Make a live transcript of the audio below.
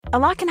A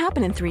lot can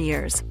happen in 3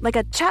 years, like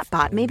a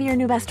chatbot may be your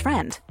new best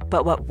friend.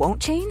 But what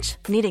won't change?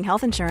 Needing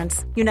health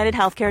insurance. United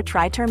Healthcare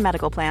Tri-Term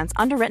Medical Plans,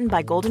 underwritten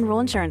by Golden Rule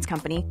Insurance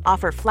Company,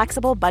 offer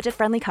flexible,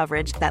 budget-friendly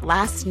coverage that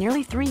lasts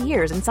nearly 3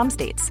 years in some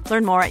states.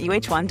 Learn more at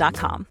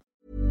uh1.com.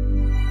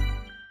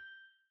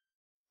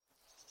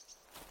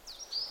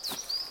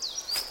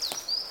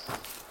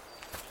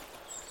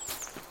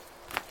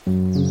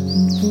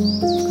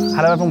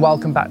 Hello everyone,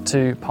 welcome back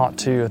to part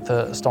 2 of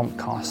the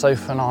Stompcast.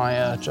 Sophie and I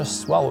are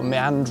just,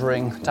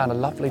 meandering down a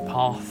lovely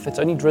path. It's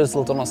only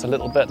drizzled on us a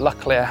little bit.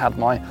 Luckily I had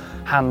my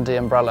handy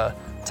umbrella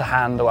to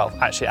hand, well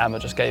actually Emma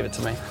just gave it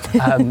to me,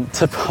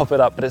 to pop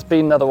it up, but it's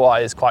been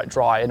otherwise quite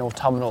dry and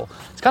autumnal.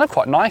 It's kind of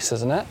quite nice,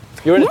 isn't it?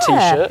 You're in a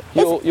t-shirt,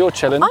 you're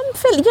chilling. I'm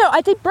feeling,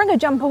 I did bring a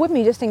jumper with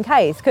me just in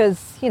case,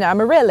 because, I'm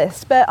a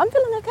realist, but I'm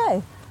feeling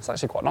okay. It's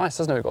actually quite nice,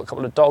 isn't it? We've got a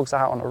couple of dogs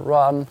out on a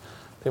run.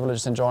 People are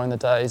just enjoying the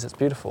days, it's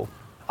beautiful.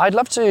 I'd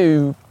love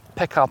to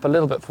pick up a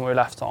little bit from where we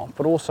left off,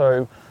 but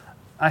also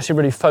actually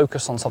really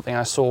focus on something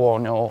I saw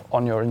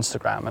on your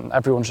Instagram, and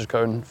everyone should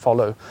go and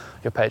follow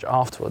your page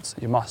afterwards.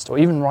 You must, or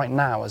even right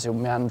now as you're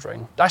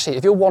meandering. Actually,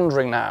 if you're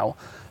wandering now,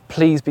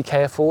 please be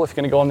careful. If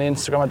you're going to go on the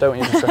Instagram, I don't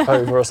want you to trip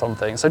over or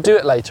something. So do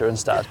it later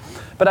instead.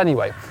 But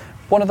anyway,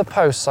 one of the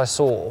posts I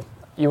saw,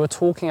 you were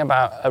talking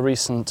about a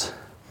recent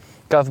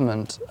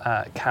government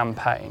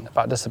campaign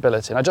about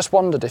disability, and I just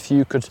wondered if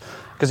you could,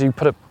 because you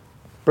put it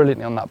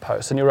brilliantly on that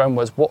post in your own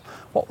words,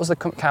 what was the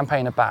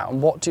campaign about,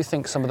 and what do you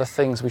think some of the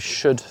things we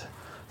should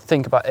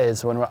think about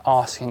is when we're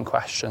asking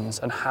questions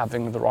and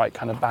having the right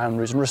kind of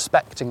boundaries and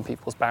respecting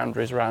people's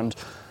boundaries around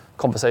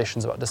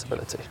conversations about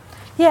disability?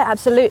 Yeah,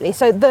 absolutely.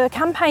 So the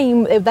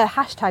campaign, the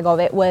hashtag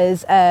of it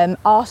was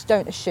ask,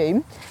 don't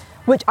assume,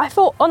 which I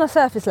thought on a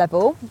surface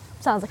level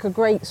sounds like a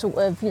great sort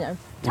of,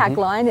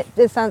 tagline.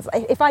 It sounds,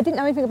 if I didn't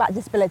know anything about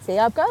disability,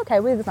 I'd go, okay,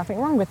 well, there's nothing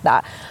wrong with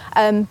that.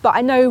 But I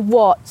know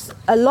what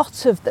a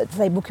lot of the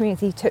disabled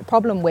community took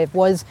problem with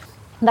was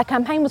the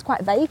campaign was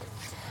quite vague.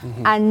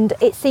 And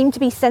it seemed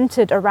to be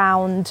centred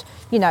around,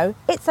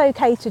 it's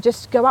okay to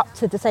just go up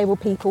to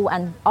disabled people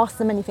and ask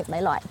them anything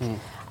they like.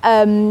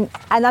 And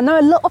I know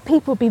a lot of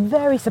people would be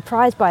very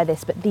surprised by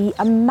this, but the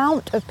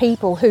amount of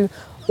people who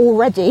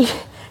already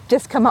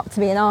just come up to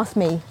me and ask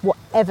me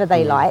whatever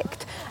they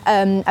liked.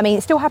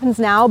 It still happens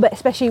now, but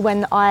especially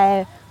when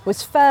I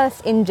was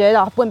first injured,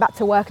 I went back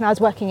to work and I was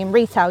working in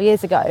retail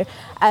years ago,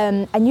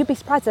 and you'd be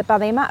surprised by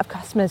the amount of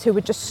customers who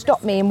would just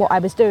stop me in what I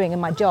was doing in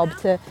my job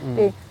to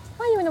be,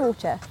 why are you in a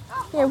wheelchair?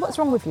 What's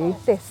wrong with you?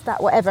 This,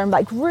 that, whatever, and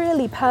like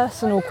really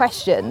personal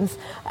questions.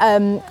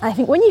 I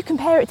think when you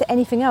compare it to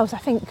anything else, I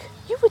think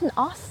you wouldn't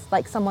ask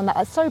like someone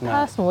that's so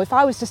personal. If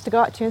I was just to go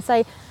up to you and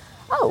say,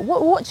 oh,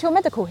 what's your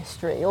medical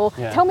history? Or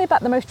tell me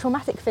about the most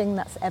traumatic thing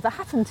that's ever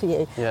happened to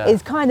you,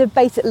 is kind of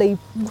basically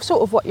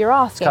sort of what you're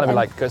asking. It's kind of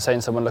like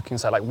saying someone looking,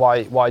 say, like,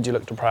 why do you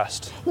look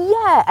depressed?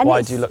 Yeah. And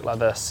why do you look like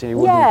this?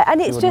 You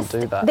it's wouldn't just,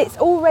 do that. It's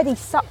already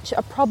such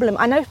a problem.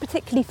 I know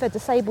particularly for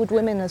disabled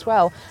women as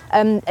well.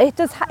 It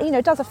does,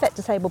 it does affect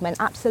disabled men,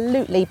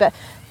 absolutely, but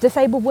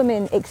disabled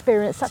women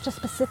experience such a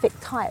specific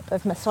type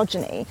of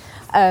misogyny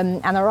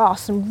and are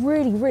asked some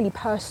really, really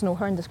personal,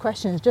 horrendous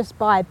questions just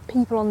by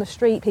people on the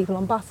street, people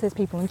on buses,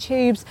 people on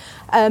tubes,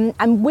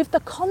 and with the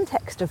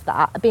context of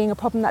that being a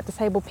problem that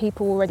disabled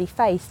people already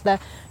face, the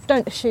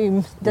don't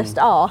assume, just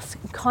ask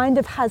kind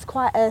of has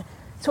quite a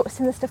sort of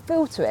sinister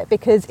feel to it,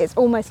 because it's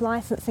almost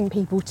licensing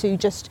people to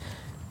just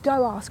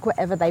go ask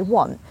whatever they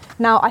want.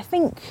 Now, I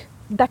think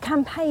the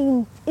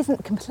campaign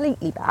isn't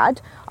completely bad,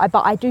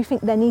 but I do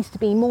think there needs to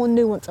be more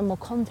nuance and more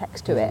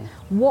context to it.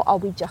 What are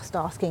we just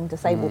asking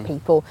disabled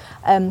people?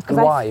 And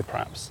why,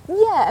 perhaps?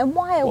 Yeah, and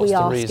why are we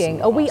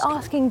asking? Are we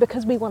asking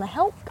because we want to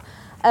help?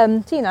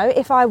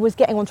 If I was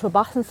getting onto a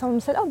bus and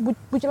someone said, oh,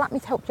 would you like me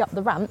to help you up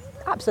the ramp?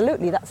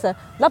 Absolutely, that's a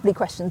lovely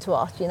question to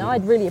ask,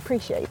 I'd really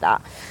appreciate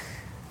that.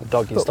 The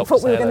doggy stopped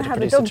thought we were going to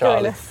have a dog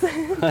join us.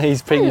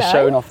 He's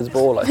showing off his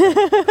ball, I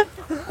think.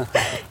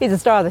 He's a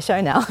star of the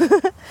show now.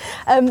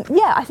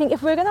 I think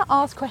if we're going to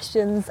ask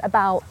questions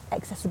about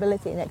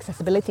accessibility and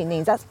accessibility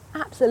needs, that's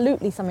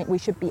absolutely something we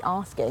should be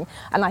asking.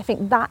 And I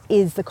think that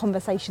is the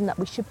conversation that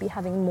we should be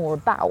having more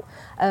about.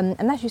 And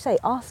as you say,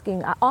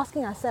 asking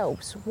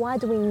ourselves, why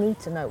do we need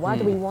to know? Why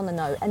do we want to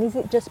know? And is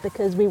it just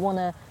because we want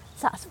to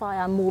satisfy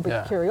our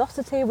morbid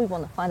curiosity, we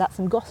want to find out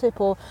some gossip,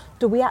 or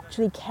do we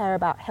actually care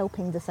about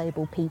helping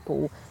disabled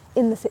people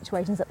in the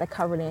situations that they're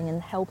currently in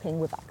and helping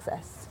with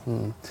access?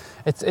 And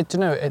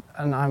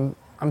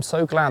I'm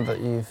so glad that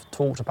you've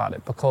talked about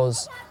it,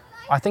 because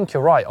I think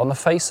you're right. On the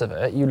face of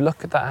it, you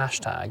look at that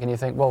hashtag and you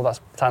think, well, that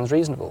sounds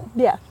reasonable.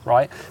 Yeah.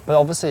 Right? But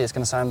obviously it's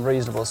going to sound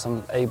reasonable to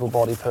some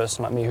able-bodied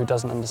person like me who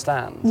doesn't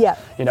understand. Yeah.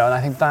 And I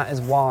think that is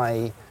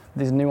why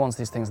these nuance,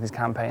 these things, these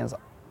campaigns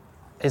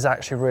is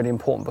actually really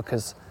important,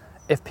 because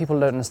if people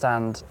don't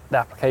understand the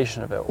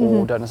application of it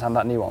or don't understand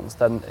that nuance,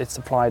 then it's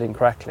applied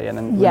incorrectly, and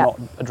then we're not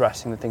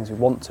addressing the things we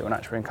want to, and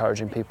actually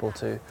encouraging people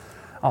to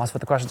ask for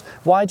the questions.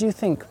 Why do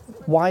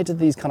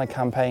these kind of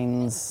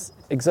campaigns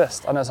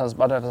exist? I don't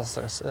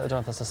know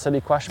if that's a silly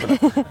question,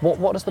 but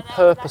what is the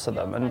purpose of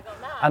them?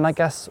 And I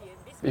guess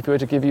if we were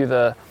to give you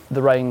the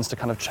reins to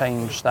kind of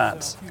change that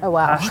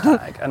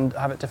hashtag and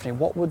have it differently,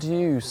 what would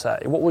you say?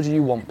 What would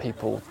you want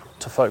people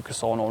to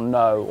focus on or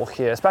know or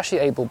hear, especially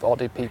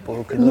able-bodied people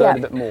who can learn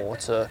a bit more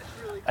to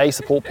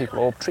support people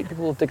or treat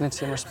people with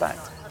dignity and respect?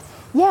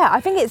 Yeah,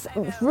 I think it's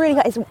really,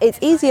 it's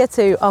easier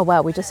to, oh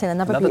wow, we've just seen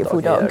another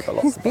beautiful dog. Yeah,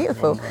 It's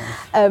beautiful.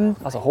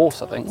 That's a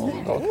horse, I think.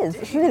 It is.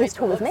 It's really as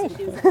tall as me.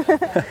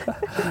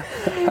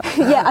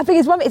 Yeah, I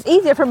think it's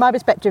easier from my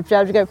perspective to be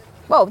able to go,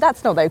 well,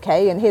 that's not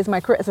okay, and here's my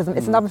criticism.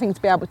 It's another thing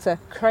to be able to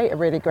create a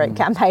really great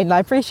campaign, and I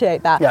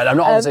appreciate that. Yeah, I'm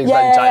not obviously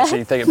ready to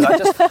actually think of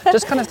it, but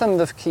just kind of some of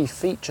the key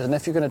features, and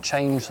if you're going to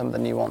change some of the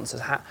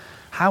nuances,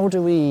 how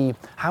do we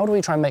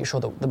try and make sure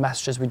that the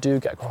messages we do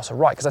get across are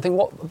right? Because I think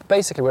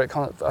where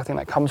I think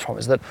that comes from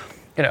is that,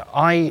 you know,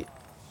 I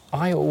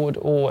would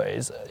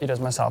always, you know, as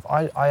myself,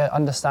 I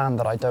understand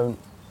that I don't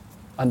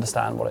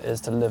understand what it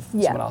is to live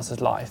someone else's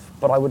life,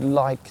 but I would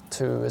like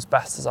to, as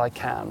best as I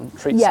can,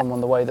 treat someone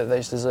the way that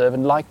they deserve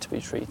and like to be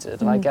treated.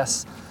 And I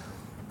guess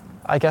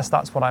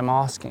that's what I'm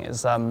asking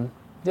is,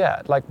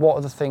 like, what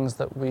are the things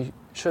that we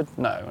should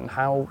know, and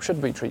how should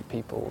we treat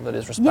people that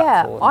is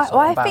respectful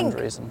and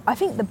boundaries? I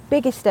think the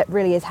biggest step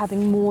really is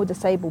having more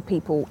disabled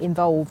people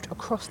involved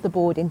across the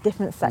board in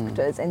different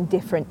sectors and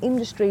different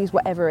industries,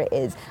 whatever it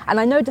is. And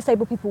I know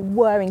disabled people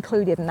were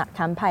included in that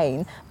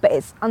campaign, but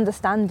it's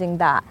understanding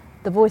that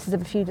the voices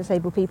of a few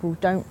disabled people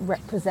don't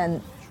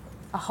represent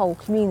a whole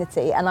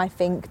community. And I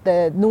think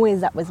the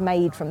noise that was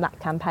made from that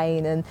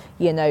campaign and,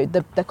 you know,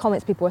 the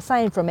comments people were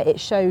saying from it, it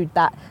showed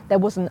that there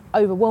was an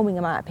overwhelming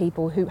amount of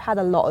people who had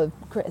a lot of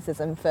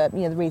criticism for,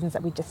 you know, the reasons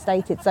that we just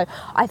stated. So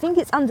I think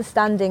it's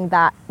understanding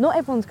that not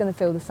everyone's going to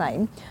feel the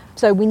same.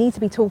 So we need to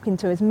be talking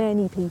to as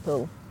many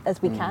people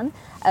as we can,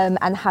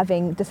 and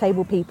having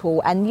disabled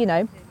people and, you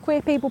know,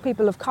 queer people,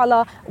 people of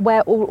colour,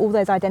 where all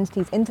those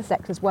identities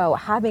intersect as well,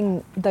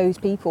 having those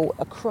people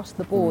across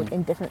the board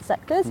in different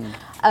sectors.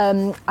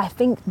 I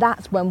think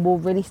that's when we'll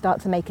really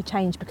start to make a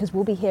change, because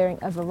we'll be hearing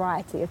a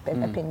variety of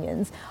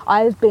opinions.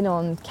 I've been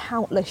on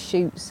countless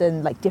shoots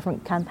and like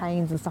different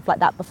campaigns and stuff like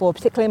that before,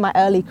 particularly in my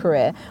early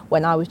career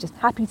when I was just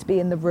happy to be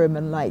in the room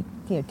and, like,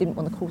 you know, didn't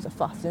want to cause a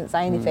fuss, didn't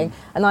say anything.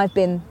 And I've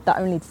been the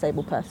only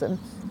disabled person.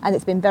 And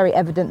it's been very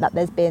evident that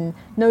there's been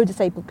no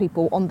disabled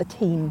people on the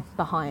team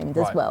behind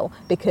as well,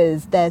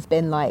 because there's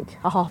been like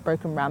a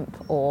half-broken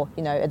ramp or,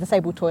 you know, a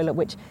disabled toilet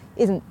which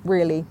isn't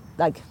really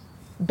like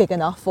big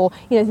enough, or,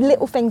 you know,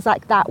 little things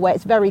like that where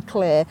it's very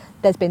clear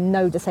there's been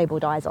no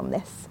disabled eyes on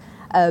this.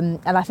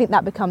 And I think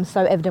that becomes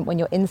so evident when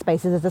you're in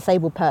spaces as a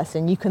disabled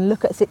person. You can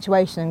look at a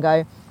situation and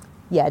go,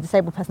 yeah, a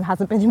disabled person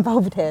hasn't been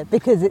involved here,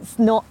 because it's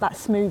not that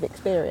smooth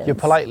experience. You're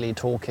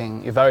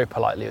very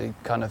politely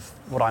kind of,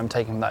 what I'm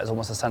taking from that is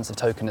almost a sense of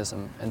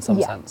tokenism in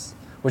some sense,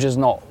 which is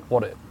not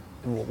what it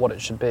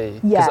should be.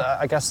 Because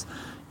I guess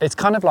it's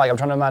kind of like, I'm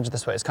trying to imagine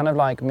this way, it's kind of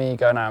like me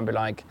going out and be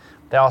like,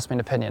 they ask me an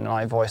opinion and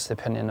I voice the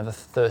opinion of a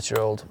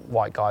 30-year-old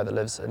white guy that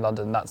lives in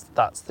London.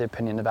 That's the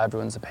opinion of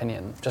everyone's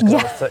opinion. Just do you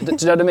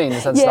know what I mean? In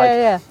the sense,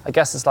 I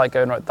guess it's like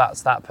going, right,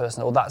 that's that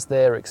person, or that's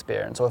their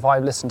experience. Or if I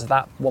listen to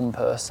that one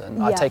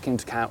person, I take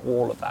into account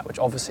all of that, which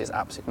obviously is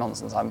absolute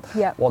nonsense. I'm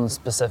one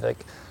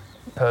specific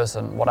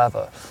person,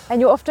 whatever. And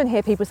you often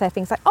hear people say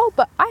things like, oh,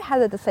 but I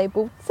had a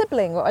disabled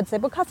sibling or a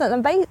disabled cousin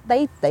and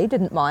they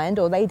didn't mind,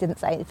 or they didn't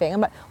say anything.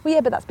 I'm like, well,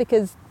 yeah, but that's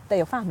because they're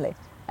your family.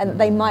 And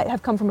they might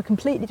have come from a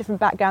completely different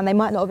background. They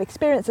might not have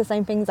experienced the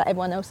same things that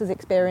everyone else has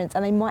experienced,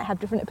 and they might have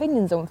different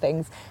opinions on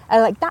things.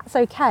 And like, that's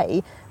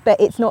okay, but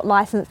it's not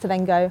licensed to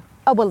then go,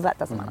 oh, well, that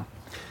doesn't matter.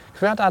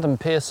 We had Adam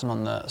Pearson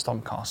on the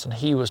Stompcast, and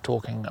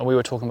we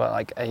were talking about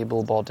like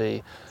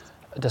able-body,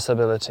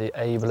 disability,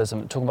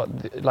 ableism, talking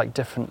about like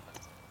different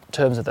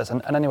terms of this.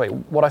 And anyway,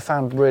 what I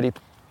found really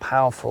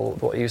powerful,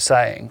 what he was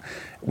saying,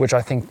 which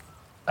I think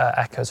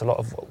echoes a lot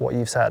of what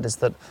you've said, is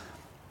that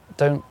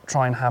don't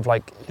try and have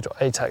like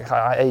a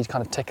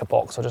kind of tick a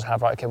box, or just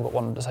have, right, okay, we've got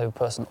one disabled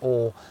person,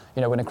 or,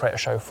 you know, we're going to create a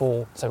show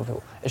for disabled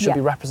people. It should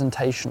be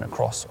representation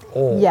across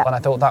all. And I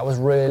thought that was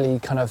really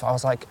kind of, I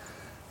was like,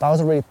 that was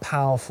a really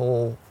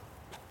powerful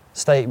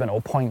statement or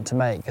point to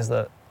make, is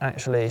that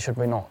actually should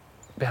we not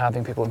be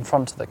having people in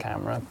front of the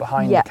camera,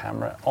 behind the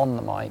camera, on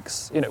the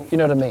mics, you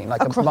know what I mean,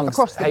 like amongst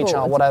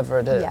HR, whatever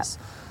it is.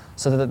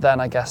 So that then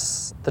I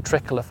guess the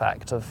trickle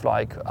effect of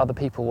like other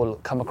people will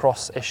come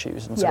across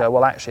issues and go,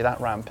 well, actually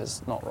that ramp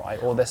is not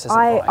right, or this isn't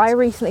right. I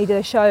recently did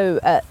a show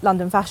at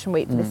London Fashion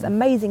Week for this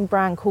amazing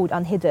brand called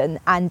Unhidden,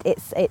 and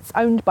it's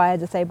owned by a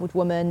disabled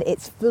woman.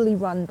 It's fully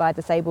run by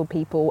disabled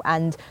people,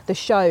 and the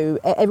show,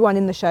 everyone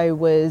in the show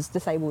was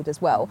disabled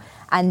as well.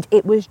 And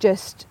it was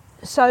just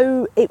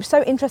so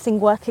interesting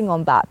working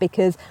on that,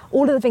 because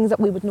all of the things that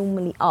we would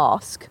normally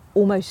ask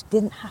almost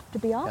didn't have to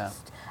be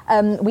asked.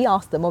 We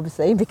asked them,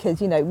 obviously,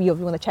 because, you know, we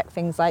want to check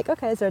things like,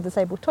 okay, is there a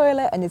disabled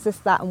toilet, and is this,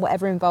 that, and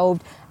whatever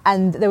involved,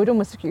 and they would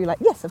almost be like,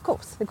 yes, of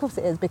course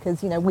it is,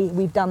 because, you know,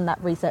 we've done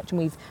that research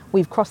and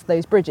we've crossed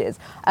those bridges,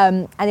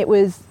 and it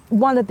was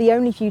one of the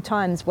only few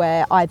times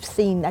where I've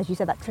seen, as you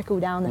said, that trickle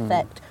down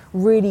effect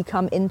really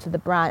come into the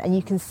brand, and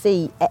you can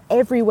see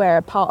everywhere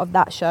a part of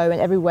that show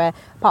and everywhere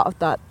part of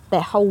that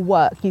their whole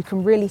work, you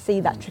can really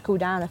see that trickle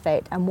down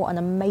effect and what an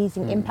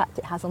amazing impact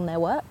it has on their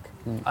work.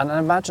 And I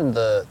imagine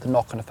the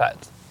knock-on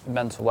effect,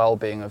 mental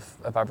well-being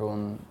of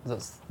everyone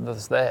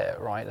that's there,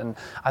 right? And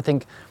I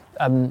think,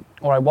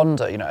 or I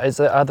wonder, is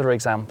there other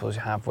examples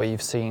you have where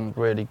you've seen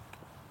really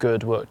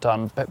good work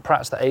done, but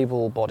perhaps the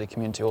able-bodied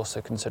community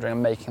also considering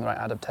and making the right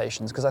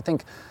adaptations? Because I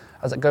think,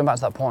 going back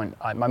to that point,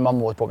 my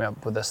mum always brought me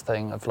up with this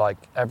thing of like,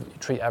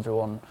 treat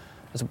everyone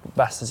as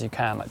best as you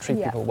can, like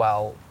treat people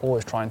well,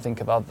 always try and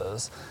think of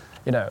others.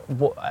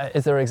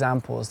 Is there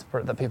examples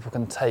that people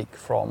can take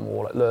from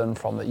or like learn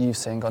from that you've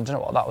seen, gone, do you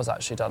know what, that was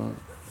actually done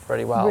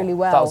really well?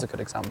 That was a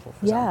good example,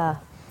 for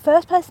example.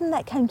 First person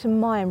that came to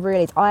mind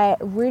really is I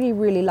really,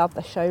 really love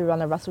the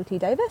showrunner Russell T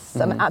Davies.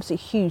 I'm an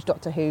absolutely huge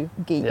Doctor Who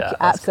geek,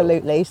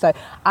 absolutely. Cool. So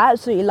I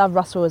absolutely love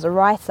Russell as a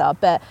writer,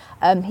 but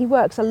he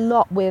works a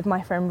lot with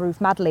my friend Ruth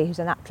Madley, who's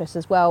an actress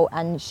as well,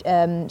 and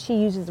she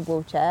uses a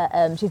wheelchair.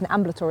 She's an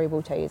ambulatory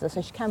wheelchair user,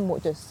 so she can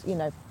just,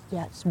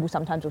 will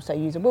sometimes also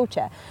use a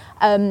wheelchair.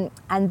 And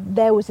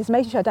there was this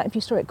amazing show, I don't know if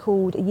you saw it,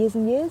 called Years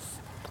and Years.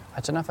 I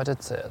don't know if I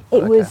did see it.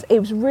 It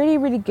was really,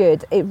 really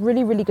good.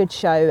 Really good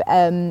show.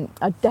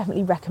 I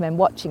definitely recommend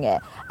watching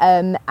it.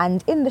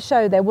 And in the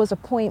show, there was a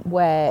point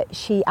where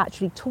she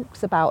actually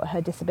talks about her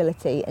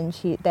disability, and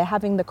they're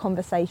having the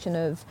conversation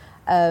of,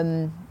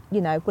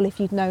 well, if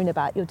you'd known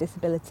about your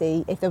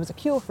disability, if there was a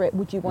cure for it,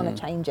 would you want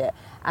to change it?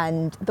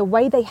 And the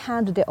way they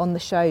handled it on the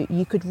show,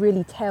 you could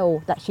really tell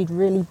that she'd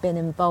really been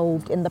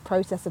involved in the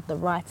process of the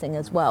writing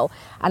as well.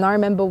 And I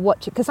remember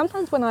watching, because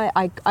sometimes when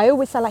I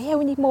always say like, yeah,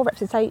 we need more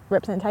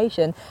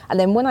representation. And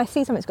then when I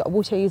see something that's got a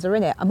wheelchair user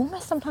in it, I'm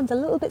almost sometimes a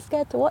little bit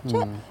scared to watch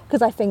it,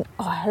 because I think,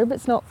 I hope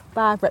it's not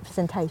bad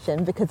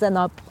representation, because then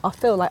I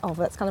feel like,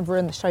 that's kind of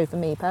ruined the show for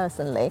me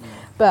personally.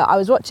 But I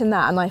was watching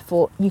that and I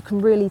thought, you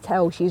can really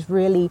tell she's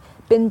really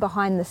been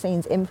behind the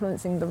scenes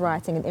influencing the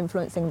writing and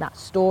influencing that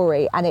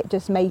story, and it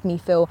just made me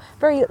feel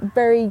very,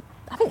 very,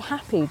 I think,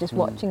 happy just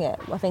watching it.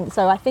 I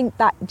think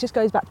that just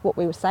goes back to what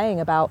we were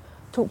saying about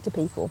talk to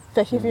people,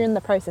 especially if you're in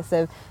the process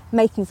of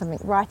making something,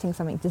 writing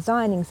something,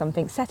 designing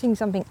something, setting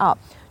something up.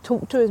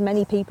 Talk to as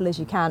many people as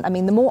you can. I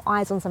mean, the more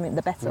eyes on something,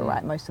 the better,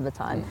 right, most of the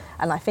time.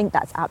 And I think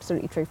that's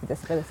absolutely true for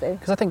disability.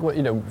 Because I think,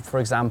 for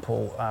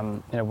example,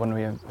 when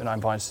we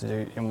invited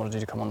you and wanted you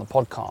to come on the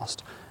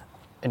podcast,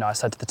 I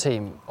said to the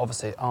team,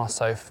 obviously,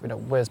 Sophie,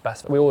 where's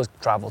best? We always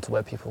travel to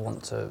where people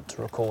want to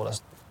record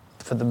us,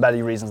 for the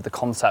many reasons, the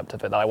concept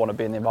of it, that I want to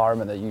be in the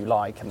environment that you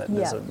like, and that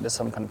there's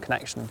some kind of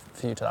connection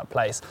for you to that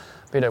place.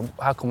 But,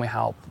 how can we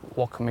help?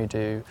 What can we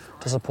do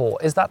to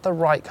support? Is that the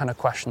right kind of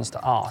questions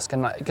to ask?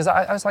 And because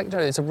I was like,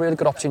 it's a really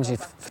good opportunity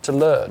to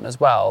learn as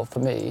well for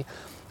me,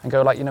 and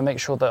go make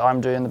sure that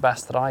I'm doing the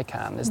best that I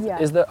can.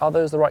 Are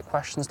those the right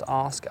questions to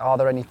ask? Are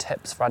there any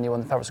tips for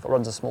anyone that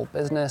runs a small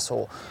business,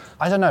 or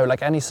I don't know,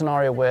 any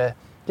scenario where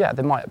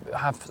they might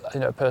have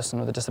a person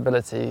with a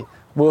disability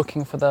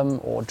working for them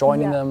or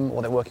joining them,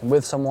 or they're working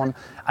with someone,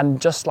 and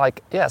just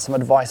some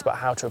advice about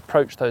how to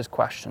approach those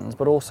questions,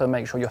 but also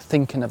make sure you're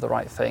thinking of the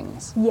right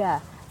things.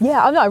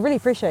 I really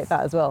appreciate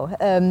that as well.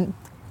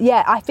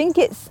 I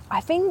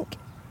think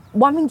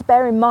one thing to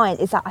bear in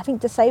mind is that I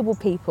think disabled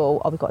people,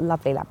 we've got a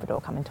lovely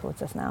Labrador coming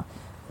towards us now.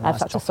 I have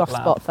such a soft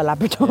spot for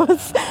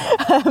Labradors.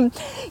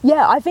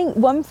 I think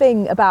one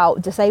thing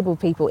about disabled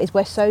people is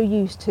we're so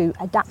used to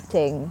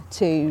adapting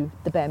to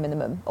the bare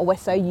minimum, or we're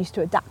so used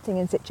to adapting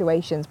in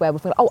situations where we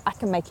feel, I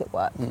can make it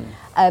work.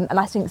 And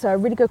I think so a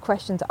really good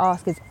question to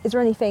ask is there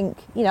anything,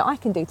 I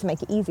can do to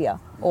make it easier?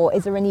 Or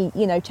is there any,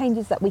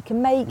 changes that we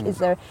can make? Is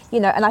there,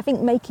 and I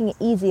think making it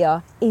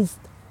easier is,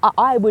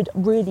 I would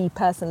really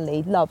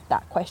personally love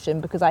that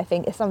question, because I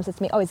think if someone says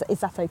to me, is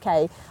that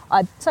okay?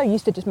 I'm so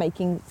used to just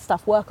making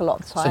stuff work a lot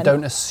of the time. So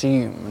don't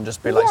assume and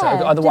just be like,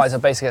 otherwise a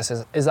basic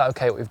answer is that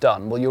okay what we've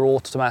done? Well, you're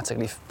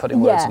automatically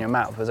putting words in your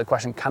mouth. There's a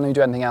question, can we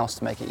do anything else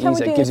to make it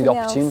easier? It gives you the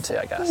opportunity,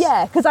 I guess.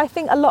 Yeah, because I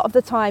think a lot of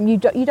the time you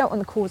don't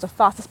want to cause a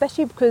fuss,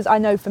 especially because I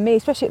know for me,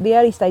 especially at the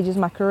early stages of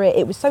my career,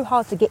 it was so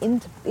hard to get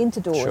into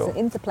doors and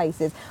into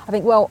places. I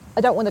think, I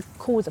don't want to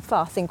cause a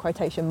fuss, in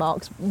quotation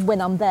marks, when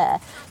I'm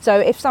there. So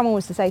if someone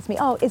was to say to me,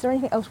 is there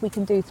anything else we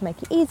can do to make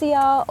it easier,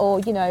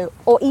 or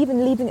or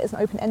even leaving it as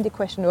an open-ended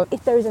question, or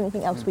if there is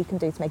anything else we can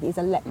do to make it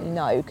easier, let me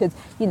know, because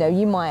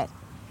you might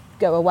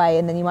go away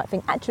and then you might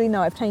think, actually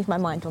no, I've changed my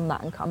mind on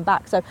that, and come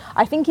back. So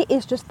I think it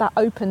is just that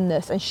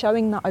openness, and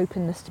showing that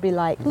openness to be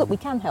like, look, we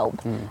can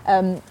help,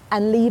 and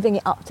leaving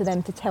it up to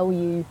them to tell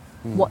you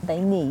what they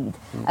need.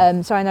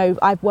 So I know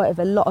I've worked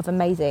with a lot of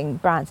amazing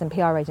brands and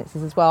PR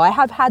agencies as well. I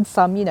have had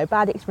some,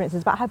 bad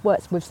experiences, but I have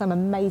worked with some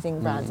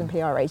amazing brands and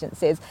PR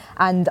agencies,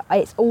 and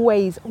it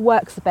always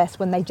works the best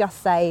when they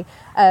just say,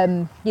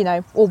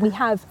 or we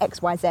have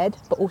X, Y, Z,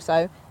 but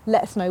also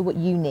let us know what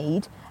you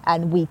need,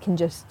 and we can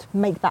just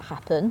make that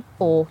happen,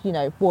 or,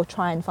 we'll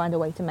try and find a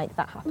way to make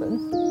that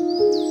happen.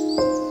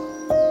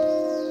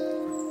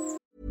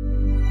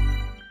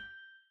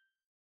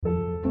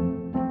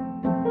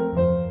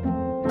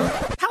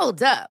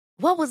 Hold up.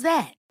 What was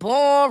that?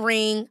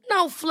 Boring.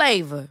 No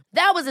flavor.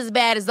 That was as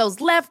bad as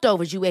those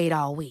leftovers you ate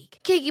all week.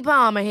 Keke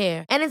Palmer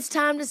here, and it's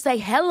time to say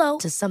hello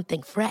to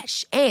something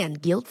fresh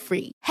and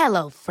guilt-free.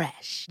 Hello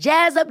Fresh.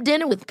 Jazz up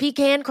dinner with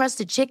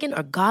pecan-crusted chicken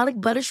or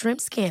garlic butter shrimp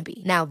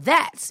scampi. Now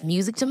that's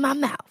music to my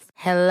mouth.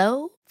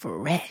 Hello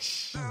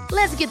Fresh.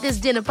 Let's get this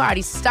dinner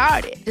party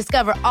started.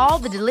 Discover all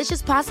the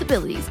delicious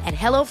possibilities at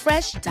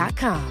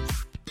hellofresh.com.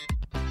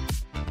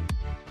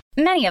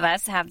 Many of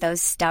us have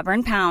those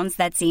stubborn pounds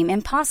that seem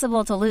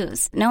impossible to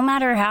lose, no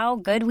matter how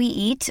good we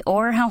eat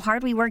or how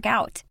hard we work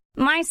out.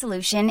 My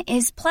solution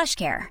is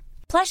PlushCare.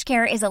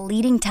 PlushCare is a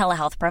leading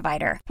telehealth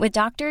provider with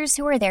doctors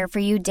who are there for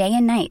you day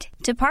and night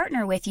to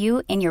partner with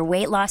you in your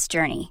weight loss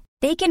journey.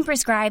 They can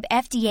prescribe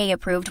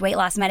FDA-approved weight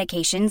loss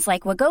medications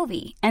like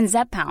Wegovy and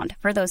Zepbound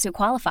for those who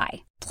qualify.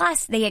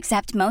 Plus, they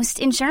accept most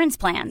insurance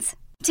plans.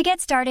 To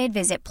get started,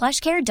 visit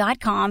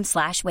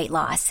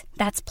plushcare.com/weightloss.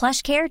 That's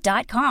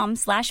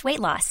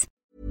plushcare.com/weightloss.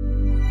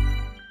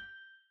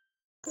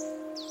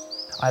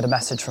 I had a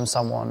message from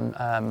someone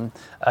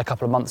a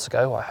couple of months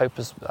ago, I hope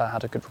has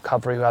had a good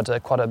recovery, who had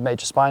quite a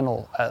major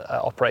spinal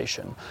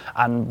operation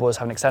and was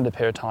having an extended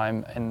period of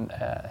time in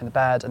the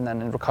bed and then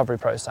in the recovery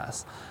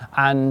process.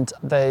 And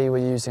they were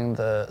using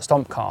the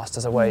stomp cast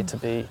as a way to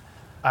be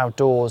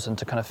outdoors and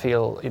to kind of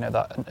feel,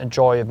 that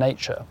joy of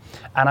nature.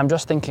 And I'm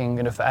just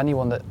thinking, for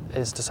anyone that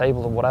is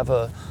disabled on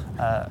whatever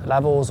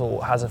levels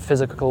or has a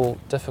physical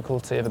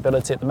difficulty of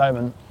ability at the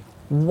moment,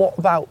 what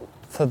about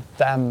for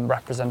them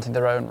representing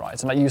their own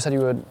rights? And like you said,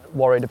 you were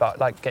worried about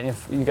getting your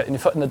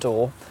foot in the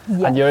door,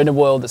 and you're in a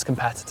world that's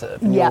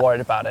competitive, and you're worried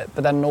about it.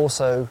 But then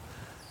also,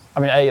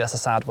 that's a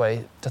sad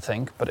way to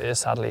think, but it is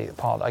sadly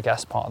part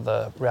of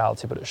the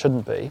reality, but it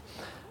shouldn't be.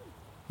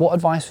 What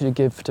advice would you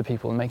give to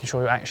people in making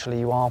sure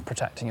you are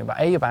protecting your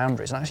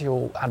boundaries, and actually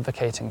you're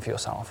advocating for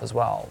yourself as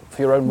well,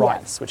 for your own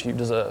rights, which you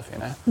deserve,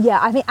 Yeah,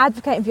 I think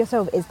advocating for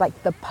yourself is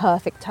the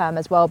perfect term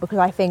as well, because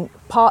I think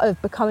part of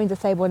becoming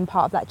disabled and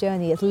part of that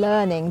journey is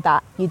learning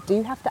that you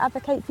do have to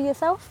advocate for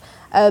yourself.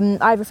 I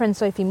have a friend,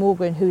 Sophie,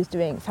 who's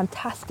doing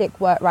fantastic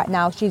work right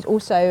now. She's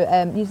also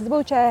uses a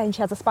wheelchair and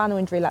she has a spinal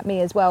injury like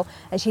me as well,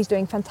 and she's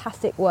doing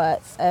fantastic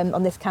work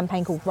on this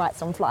campaign called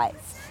Rights on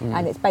Flights.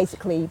 And it's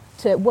basically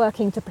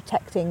working to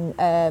protecting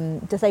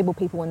disabled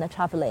people when they're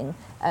travelling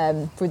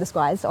through the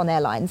skies on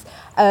airlines.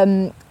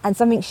 And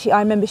something I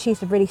remember she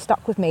used to really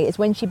stuck with me is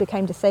when she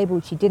became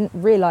disabled, she didn't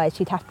realise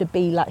she'd have to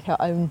be like her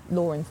own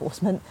law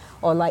enforcement,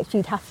 or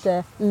she'd have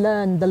to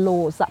learn the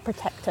laws that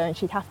protect her, and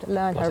she'd have to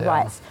learn her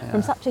rights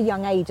from such a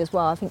young age as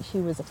well. I think she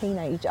was a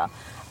teenager.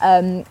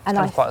 And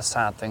it's quite a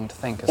sad thing to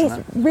think, isn't it?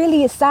 It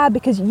really is sad,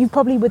 because you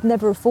probably would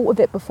never have thought of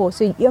it before.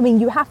 So,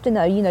 you have to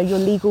know, your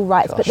legal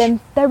rights. But then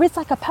there is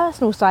a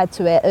personal side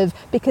to it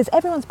because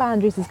everyone's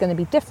boundaries is going to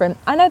be different.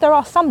 I know there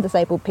are some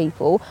disabled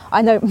people,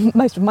 I know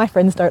most of my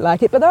friends don't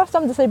like it, but there are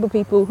some disabled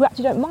people who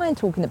actually don't mind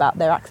talking about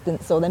their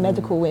accidents or their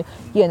medical,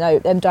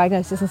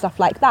 diagnosis and stuff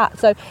like that.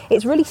 So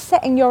it's really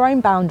setting your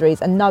own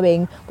boundaries and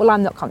knowing, well,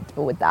 I'm not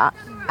comfortable with that.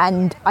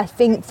 And I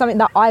think something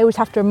that I always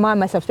have to remind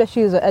myself,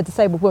 especially as a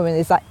disabled woman,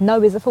 is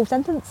no is a full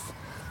sentence.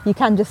 You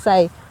can just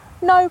say,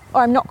 no,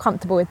 or I'm not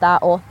comfortable with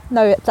that, or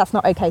no, that's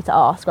not okay to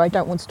ask, or I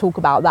don't want to talk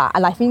about that.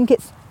 And I think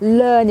it's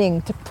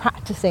learning to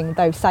practicing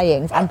those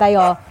sayings, and they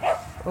are...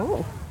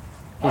 Ooh.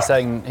 He's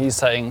saying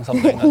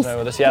something, I don't know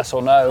whether it's yes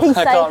or no.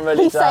 I can't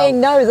really he's tell. Saying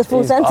no is a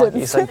full sentence.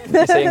 He's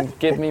saying,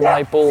 give me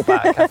my ball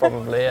back,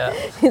 probably, yeah.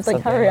 He's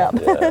like, hurry up.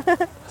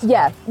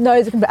 Yeah, no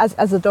is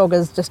as the dog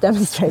has just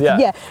demonstrated.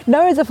 Yeah,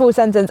 no is a full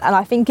sentence, and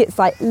I think it's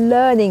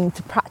learning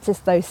to practice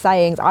those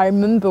sayings. I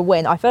remember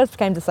when I first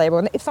became disabled,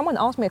 and if someone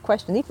asked me a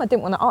question, even if I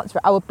didn't want to answer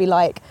it, I would be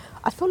like,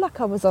 I feel like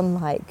I was on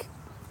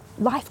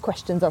life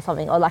questions or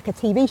something, or a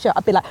TV show.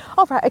 I'd be like,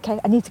 oh right, okay,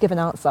 I need to give an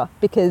answer,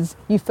 because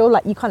you feel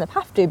like you kind of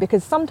have to,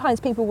 because sometimes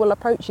people will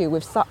approach you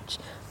with such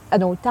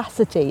an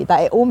audacity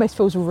that it almost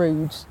feels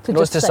rude to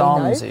just say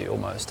no. It disarms you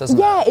almost, doesn't it?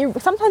 Yeah,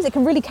 sometimes it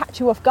can really catch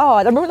you off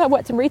guard. I remember when I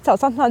worked in retail,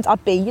 sometimes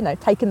I'd be,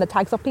 taking the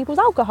tags off people's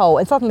alcohol,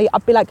 and suddenly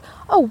I'd be like,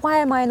 oh, why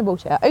am I in a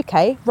wheelchair?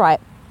 Okay, right.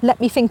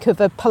 Let me think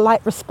of a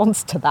polite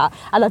response to that.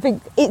 And I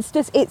think it's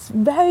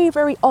very,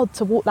 very odd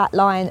to walk that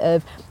line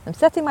of, I'm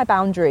setting my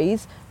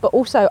boundaries, but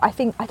also I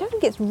don't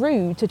think it's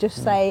rude to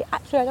just say,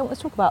 actually, I don't want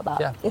to talk about that.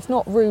 Yeah. It's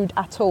not rude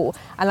at all.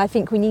 And I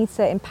think we need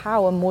to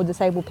empower more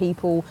disabled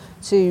people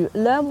to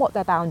learn what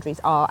their boundaries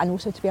are, and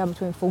also to be able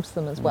to enforce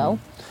them as well.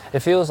 It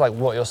feels like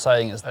what you're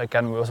saying is,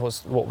 again,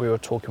 was what we were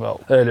talking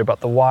about earlier about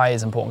the why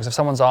is important. Because if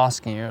someone's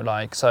asking you,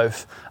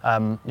 Soph,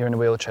 you're in a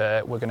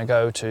wheelchair, we're going to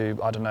go to,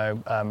 I don't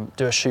know,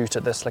 do a shoot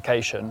at this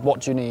location.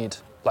 What do you need?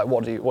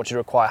 What do you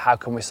require? How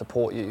can we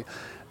support you?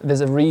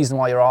 There's a reason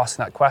why you're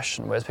asking that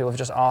question, whereas people are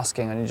just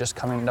asking and you're just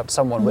coming up to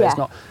someone where it's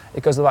not,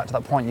 it goes back to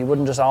that point, you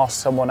wouldn't just ask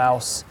someone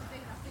else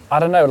I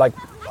don't know, like,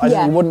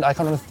 Yeah. you wouldn't, I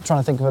kind of trying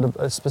to think of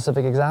a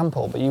specific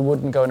example, but you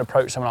wouldn't go and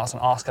approach someone else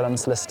and ask an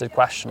unsolicited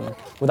question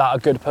without a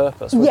good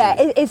purpose, would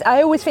Yeah, you? it is.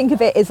 I always think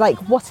of it as like,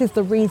 what is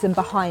the reason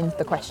behind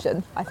the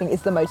question? I think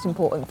is the most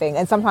important thing.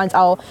 And sometimes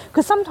I'll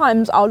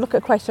look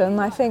at a question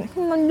and I think,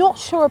 I'm not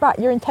sure about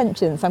your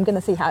intentions, so I'm going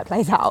to see how it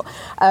plays out.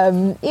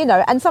 You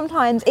know, and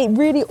sometimes it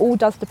really all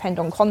does depend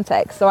on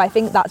context. So I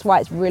think that's why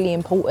it's really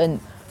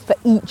important for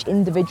each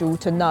individual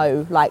to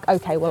know, like,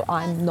 okay, well,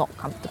 I'm not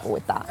comfortable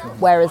with that,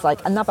 whereas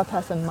like another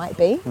person might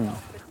be.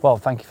 Well,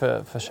 thank you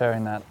for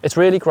sharing that. It's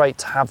really great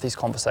to have these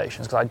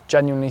conversations because I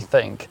genuinely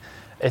think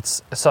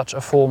it's such a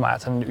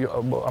format, and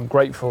I'm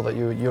grateful that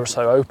you're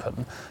so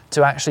open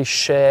to actually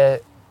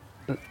share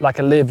like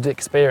a lived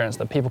experience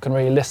that people can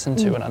really listen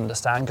to and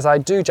understand, because I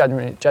do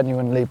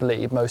genuinely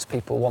believe most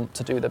people want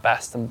to do the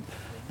best and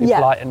be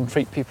polite and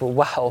treat people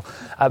well.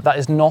 That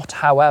is not,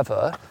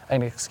 however,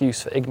 an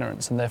excuse for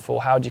ignorance, and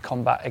therefore how do you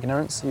combat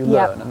ignorance? You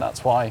learn, and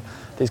that's why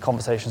these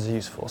conversations are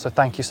useful. So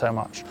thank you so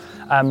much.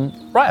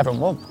 Right, everyone,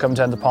 we'll come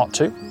to end of part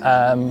 2.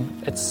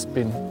 It's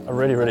been a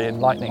really, really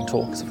enlightening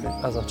talk,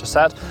 as I've just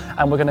said,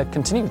 and we're going to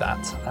continue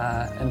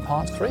that in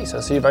part 3.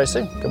 So see you very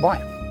soon.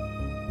 Goodbye.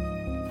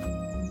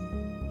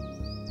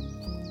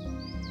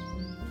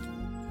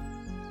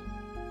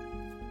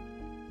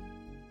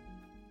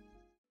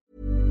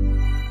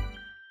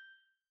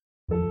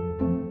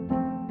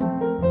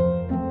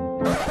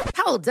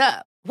 Hold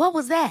up. What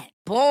was that?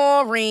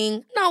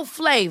 Boring. No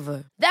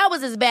flavor. That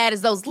was as bad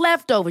as those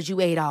leftovers you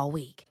ate all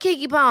week.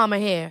 Keke Palmer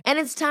here, and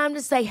it's time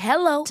to say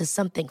hello to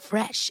something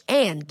fresh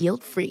and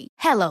guilt-free.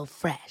 Hello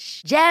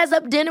Fresh. Jazz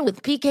up dinner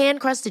with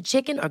pecan-crusted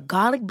chicken or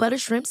garlic butter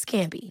shrimp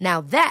scampi.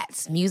 Now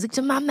that's music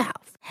to my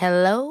mouth.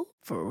 Hello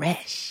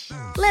Fresh.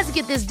 Let's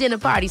get this dinner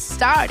party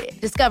started.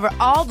 Discover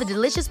all the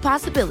delicious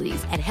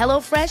possibilities at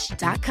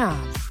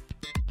hellofresh.com.